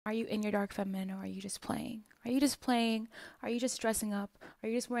Are you in your dark feminine, or are you just playing? Are you just playing? Are you just dressing up? Are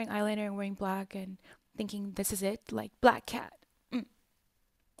you just wearing eyeliner and wearing black and thinking this is it? Like black cat. Mm,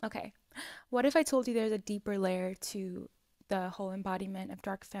 okay. What if I told you there's a deeper layer to the whole embodiment of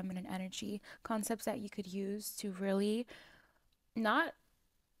dark feminine energy, concepts that you could use to really not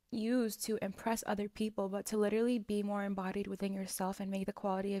use to impress other people, but to literally be more embodied within yourself and make the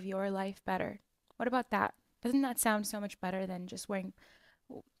quality of your life better? What about that? Doesn't that sound so much better than just wearing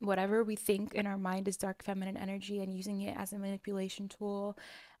whatever we think in our mind is dark feminine energy and using it as a manipulation tool?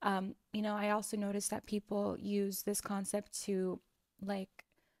 I also noticed that people use this concept to like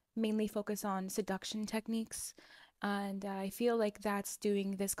mainly focus on seduction techniques. And I feel like that's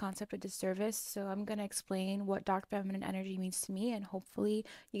doing this concept a disservice. So I'm going to explain what dark feminine energy means to me, and hopefully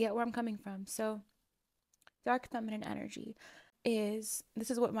you get where I'm coming from. So, dark feminine energy is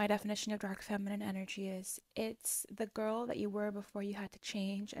this is what my definition of dark feminine energy is. It's the girl that you were before you had to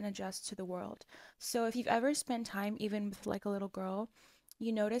change and adjust to the world. So if you've ever spent time even with like a little girl,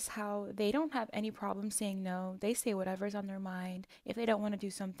 you notice how they don't have any problem saying no. They say whatever's on their mind. If they don't want to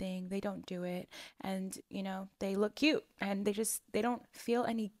do something, they don't do it. And, they look cute, and they don't feel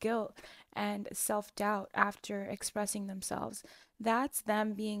any guilt and self-doubt after expressing themselves. That's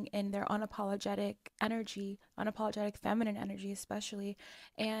them being in their unapologetic energy, unapologetic feminine energy, especially.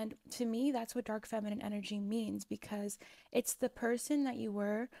 And to me, that's what dark feminine energy means, because it's the person that you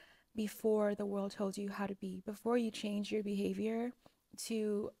were before the world told you how to be, before you change your behavior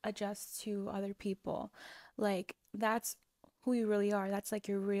to adjust to other people. Like, that's who you really are. That's like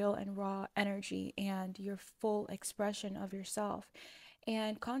your real and raw energy and your full expression of yourself.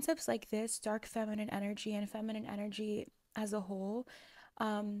 And concepts like this, dark feminine energy and feminine energy as a whole,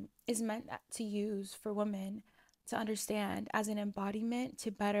 is meant to use for women to understand as an embodiment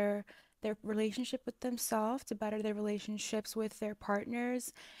to better their relationship with themselves, to better their relationships with their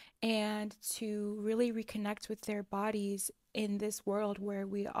partners, and to really reconnect with their bodies in this world where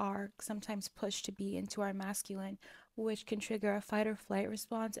we are sometimes pushed to be into our masculine, which can trigger a fight or flight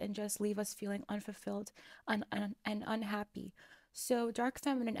response and just leave us feeling unfulfilled and unhappy. So, dark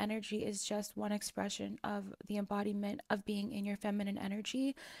feminine energy is just one expression of the embodiment of being in your feminine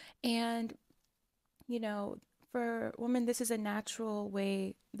energy. And, you know, for women, this is a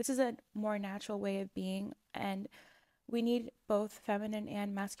more natural way of being. And we need both feminine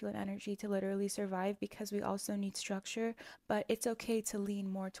and masculine energy to literally survive, because we also need structure. But it's okay to lean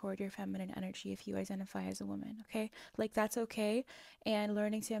more toward your feminine energy if you identify as a woman, okay? Like, that's okay. And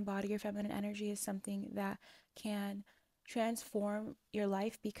learning to embody your feminine energy is something that can transform your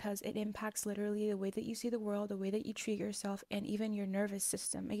life, because it impacts literally the way that you see the world, the way that you treat yourself, and even your nervous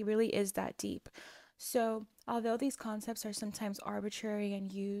system. It really is that deep. So, although these concepts are sometimes arbitrary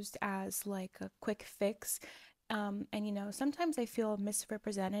and used as like a quick fix, and sometimes I feel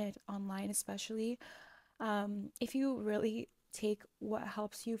misrepresented online, especially. If you really take what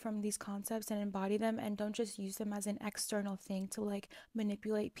helps you from these concepts and embody them, and don't just use them as an external thing to like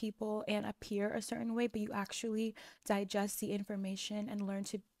manipulate people and appear a certain way, but you actually digest the information and learn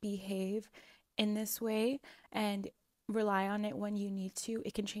to behave in this way and rely on it when you need to,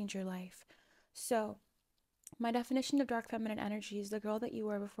 it can change your life. So, my definition of dark feminine energy is the girl that you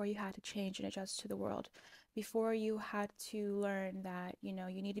were before you had to change and adjust to the world. Before you had to learn that, you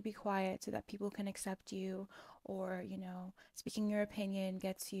need to be quiet so that people can accept you, or, speaking your opinion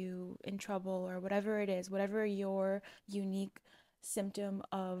gets you in trouble, or whatever it is, whatever your unique symptom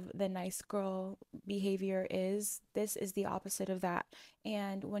of the nice girl behavior is, this is the opposite of that.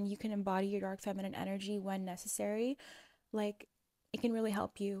 And when you can embody your dark feminine energy when necessary, like, it can really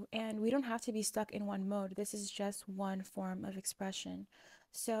help you. And we don't have to be stuck in one mode. This is just one form of expression.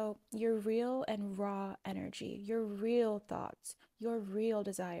 So, your real and raw energy, your real thoughts, your real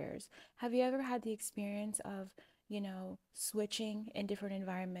desires. Have you ever had the experience of, switching in different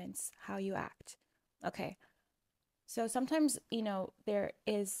environments, how you act? Okay. So sometimes,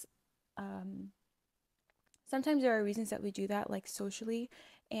 um, sometimes there are reasons that we do that, like socially,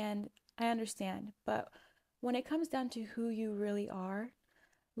 and I understand. But when it comes down to who you really are,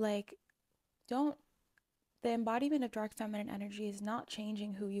 like, don't, the embodiment of dark feminine energy is not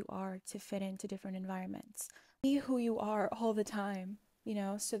changing who you are to fit into different environments. Be who you are all the time,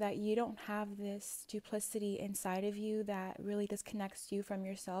 so that you don't have this duplicity inside of you that really disconnects you from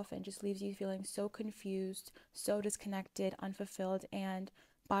yourself and just leaves you feeling so confused, so disconnected, unfulfilled, and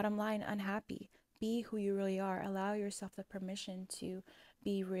bottom line, unhappy. Be who you really are. Allow yourself the permission to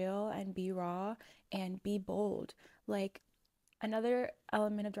be real and be raw and be bold. Like, another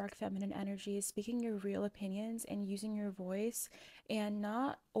element of dark feminine energy is speaking your real opinions and using your voice, and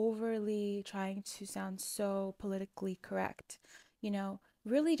not overly trying to sound so politically correct. You know,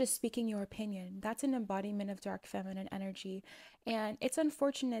 really just speaking your opinion. That's an embodiment of dark feminine energy. And it's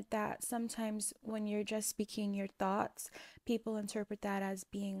unfortunate that sometimes when you're just speaking your thoughts, people interpret that as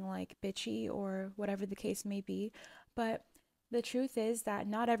being like bitchy or whatever the case may be. But the truth is that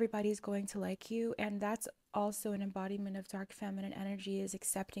not everybody's going to like you, and that's also an embodiment of dark feminine energy, is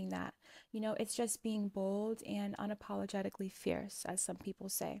accepting that. It's just being bold and unapologetically fierce, as some people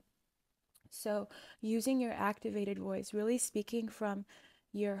say. So, using your activated voice, really speaking from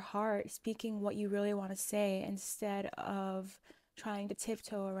your heart, speaking what you really want to say instead of trying to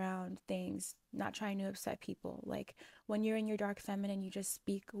tiptoe around things, not trying to upset people. Like when you're in your dark feminine, you just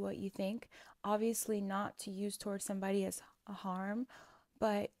speak what you think. Obviously, not to use towards somebody as a harm,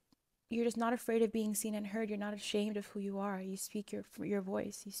 but you're just not afraid of being seen and heard. You're not ashamed of who you are. You speak your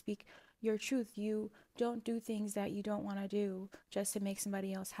voice. You speak your truth. You don't do things that you don't want to do just to make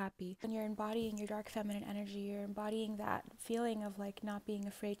somebody else happy. When you're embodying your dark feminine energy, you're embodying that feeling of like not being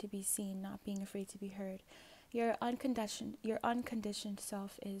afraid to be seen, not being afraid to be heard. Your unconditioned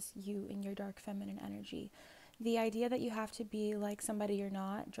self is you in your dark feminine energy. The idea that you have to be like somebody you're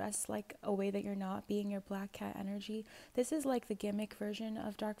not, dress like a way that you're not, being your black cat energy, this is like the gimmick version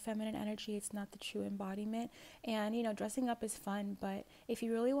of dark feminine energy. It's not the true embodiment. And, dressing up is fun, but if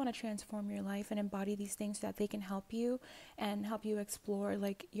you really want to transform your life and embody these things so that they can help you and help you explore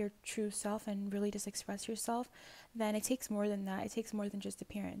like your true self and really just express yourself, then it takes more than that. It takes more than just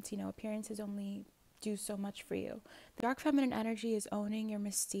appearance. Appearances only do so much for you. The dark feminine energy is owning your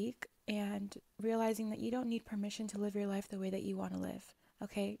mystique and realizing that you don't need permission to live your life the way that you want to live.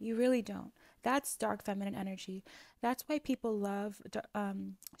 Okay, you really don't. That's dark feminine energy. That's why people love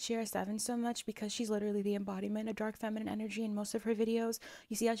Shira Seven so much, because she's literally the embodiment of dark feminine energy in most of her videos.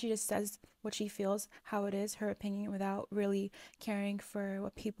 You see how she just says what she feels, how it is, her opinion, without really caring for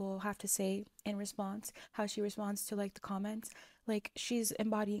what people have to say in response, how she responds to like the comments. Like she's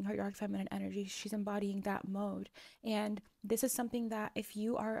embodying her dark feminine energy. She's embodying that mode. And this is something that if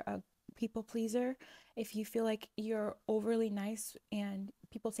you are a people pleaser, if you feel like you're overly nice and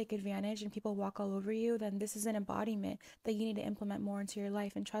people take advantage and people walk all over you, then this is an embodiment that you need to implement more into your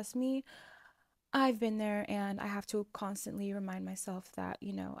life. And trust me, I've been there, and I have to constantly remind myself that,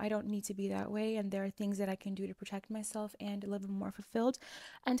 I don't need to be that way. And there are things that I can do to protect myself and live a more fulfilled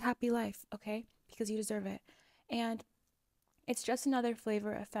and happy life, okay? Because you deserve it. And it's just another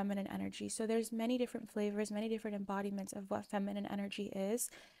flavor of feminine energy. So there's many different flavors, many different embodiments of what feminine energy is.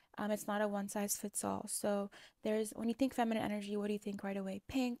 It's not a one size fits all. So when you think feminine energy, what do you think right away?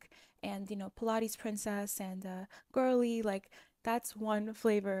 Pink and, Pilates princess and girly, like that's one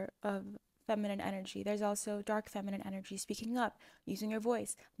flavor of feminine energy. There's also dark feminine energy, speaking up, using your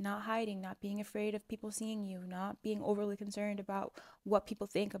voice, not hiding, not being afraid of people seeing you, not being overly concerned about what people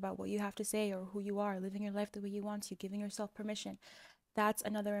think about what you have to say or who you are, living your life the way you want to, giving yourself permission. That's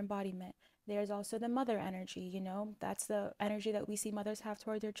another embodiment. There's also the mother energy, that's the energy that we see mothers have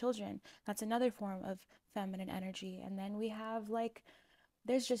toward their children. That's another form of feminine energy. And then we have like,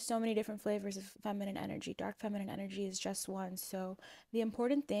 there's just so many different flavors of feminine energy. Dark feminine energy is just one. So the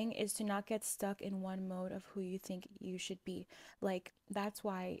important thing is to not get stuck in one mode of who you think you should be. Like, that's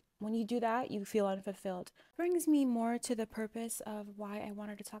why when you do that, you feel unfulfilled. Brings me more to the purpose of why I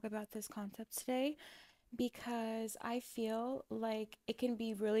wanted to talk about this concept today, because I feel like it can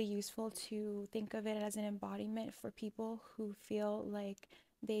be really useful to think of it as an embodiment for people who feel like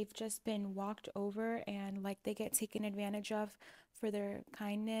they've just been walked over and like they get taken advantage of for their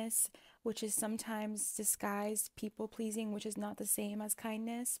kindness, which is sometimes disguised people pleasing, which is not the same as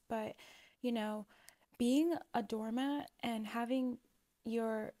kindness. But, you know, being a doormat and having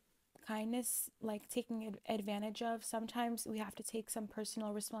your kindness like taking advantage of, sometimes we have to take some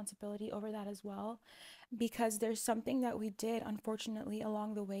personal responsibility over that as well, because there's something that we did unfortunately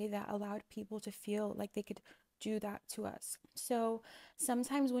along the way that allowed people to feel like they could do that to us. So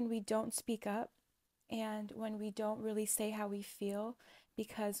sometimes when we don't speak up and when we don't really say how we feel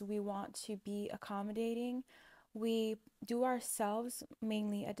because we want to be accommodating, we do ourselves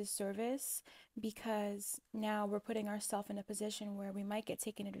mainly a disservice, because now we're putting ourselves in a position where we might get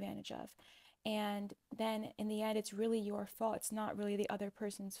taken advantage of. And then in the end, it's really your fault. It's not really the other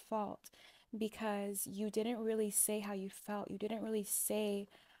person's fault, because you didn't really say how you felt. You didn't really say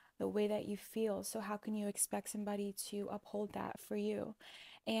the way that you feel. So how can you expect somebody to uphold that for you?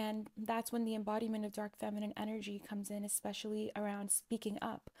 And that's when the embodiment of dark feminine energy comes in, especially around speaking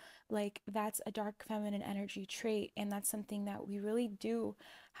up. Like, that's a dark feminine energy trait, and that's something that we really do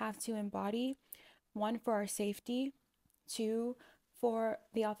have to embody. One, for our safety. Two, for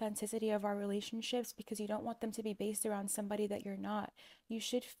the authenticity of our relationships, because you don't want them to be based around somebody that you're not. You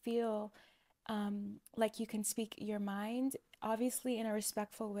should feel like you can speak your mind, obviously in a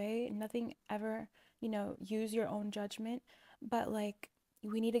respectful way, nothing ever, use your own judgment, but like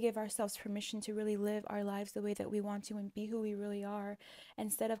we need to give ourselves permission to really live our lives the way that we want to and be who we really are,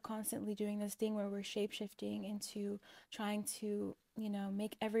 instead of constantly doing this thing where we're shape shifting into trying to,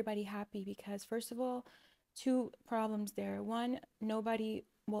 make everybody happy. Because, first of all, two problems there. One, nobody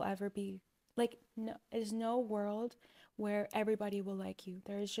will ever be like, no, there's no world where everybody will like you.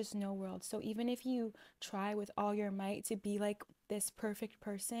 There is just no world. So even if you try with all your might to be like this perfect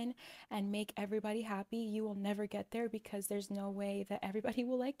person and make everybody happy, you will never get there, because there's no way that everybody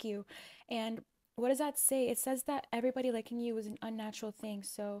will like you. And what does that say? It says that everybody liking you is an unnatural thing.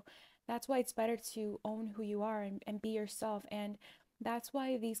 So that's why it's better to own who you are and be yourself. And that's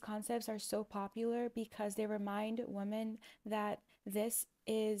why these concepts are so popular, because they remind women that this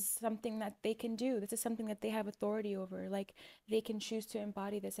is something that they can do. This is something that they have authority over. Like, they can choose to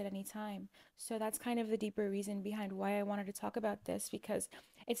embody this at any time. So that's kind of the deeper reason behind why I wanted to talk about this, because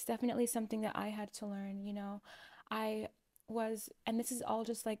it's definitely something that I had to learn. I and this is all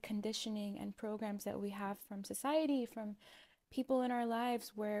just like conditioning and programs that we have from society, from people in our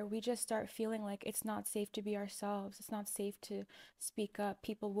lives, where we just start feeling like it's not safe to be ourselves. It's not safe to speak up.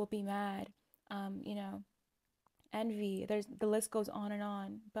 People will be mad. Um, you know, envy. There's the list goes on and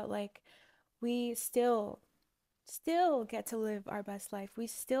on. But like, we still get to live our best life. We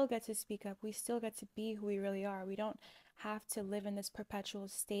still get to speak up. We still get to be who we really are. We don't have to live in this perpetual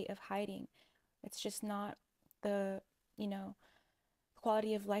state of hiding. It's just not the, you know,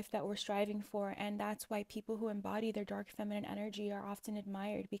 quality of life that we're striving for. And that's why people who embody their dark feminine energy are often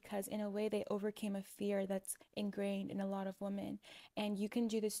admired, because in a way they overcame a fear that's ingrained in a lot of women. And you can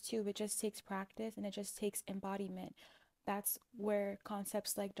do this too. It just takes practice and it just takes embodiment. That's where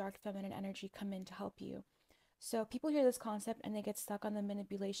concepts like dark feminine energy come in to help you. So people hear this concept and they get stuck on the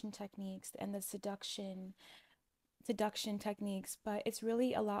manipulation techniques and the seduction techniques, but it's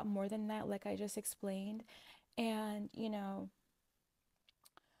really a lot more than that, like I just explained. And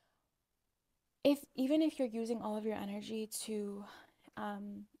if even if you're using all of your energy to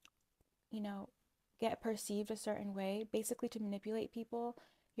um you know get perceived a certain way, basically to manipulate people,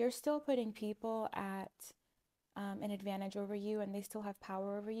 you're still putting people at an advantage over you, and they still have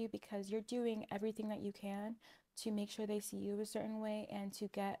power over you, because you're doing everything that you can to make sure they see you a certain way and to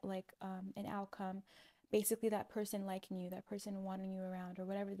get like an outcome, basically that person liking you, that person wanting you around, or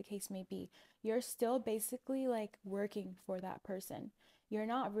whatever the case may be. You're still basically like working for that person. You're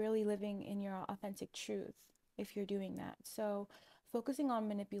not really living in your authentic truth if you're doing that. So focusing on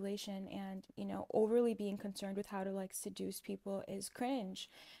manipulation and overly being concerned with how to like seduce people is cringe.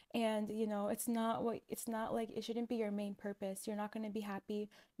 And it's not like, it shouldn't be your main purpose. You're not going to be happy,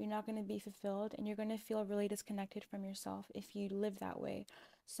 you're not going to be fulfilled, and you're going to feel really disconnected from yourself if you live that way.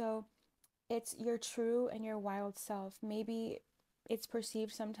 So it's your true and your wild self. Maybe it's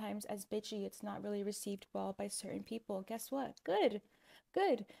perceived sometimes as bitchy. It's not really received well by certain people. Guess what? Good.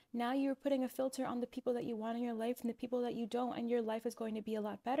 Good. Now you're putting a filter on the people that you want in your life and the people that you don't, and your life is going to be a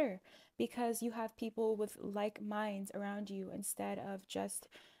lot better, because you have people with like minds around you, instead of just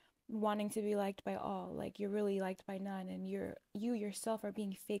wanting to be liked by all. Like, you're really liked by none, and you yourself are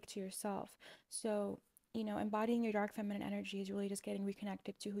being fake to yourself. So embodying your dark feminine energy is really just getting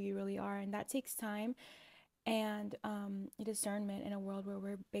reconnected to who you really are, and that takes time and discernment in a world where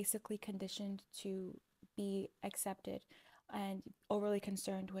we're basically conditioned to be accepted and overly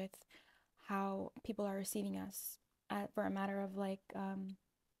concerned with how people are receiving us, for a matter of like,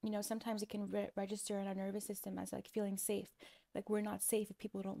 sometimes it can register in our nervous system as like feeling safe. Like, we're not safe if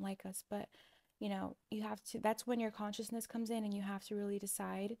people don't like us. But you have to, that's when your consciousness comes in, and you have to really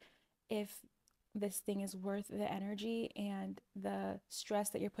decide if this thing is worth the energy and the stress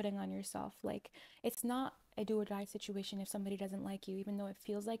that you're putting on yourself. Like, it's not a do or die situation if somebody doesn't like you, even though it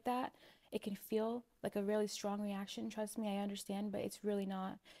feels like that. It can feel like a really strong reaction. Trust me, I understand, but it's really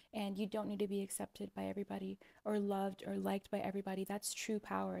not. And you don't need to be accepted by everybody or loved or liked by everybody. That's true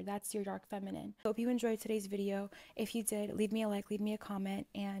power. That's your dark feminine. Hope you enjoyed today's video. If you did, leave me a like, leave me a comment,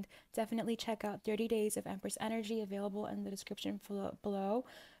 and definitely check out 30 Days of Empress Energy, available in the description below,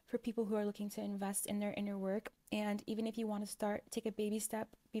 for people who are looking to invest in their inner work. And even if you want to start, take a baby step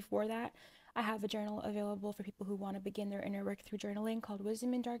before that, I have a journal available for people who want to begin their inner work through journaling, called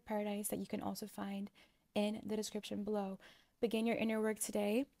Wisdom in Dark Paradise, that you can also find in the description below. Begin your inner work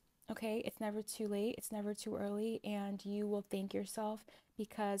today. Okay, it's never too late, it's never too early, and you will thank yourself,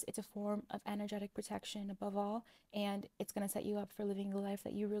 because it's a form of energetic protection above all, and it's going to set you up for living the life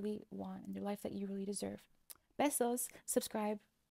that you really want and the life that you really deserve. Besos, subscribe.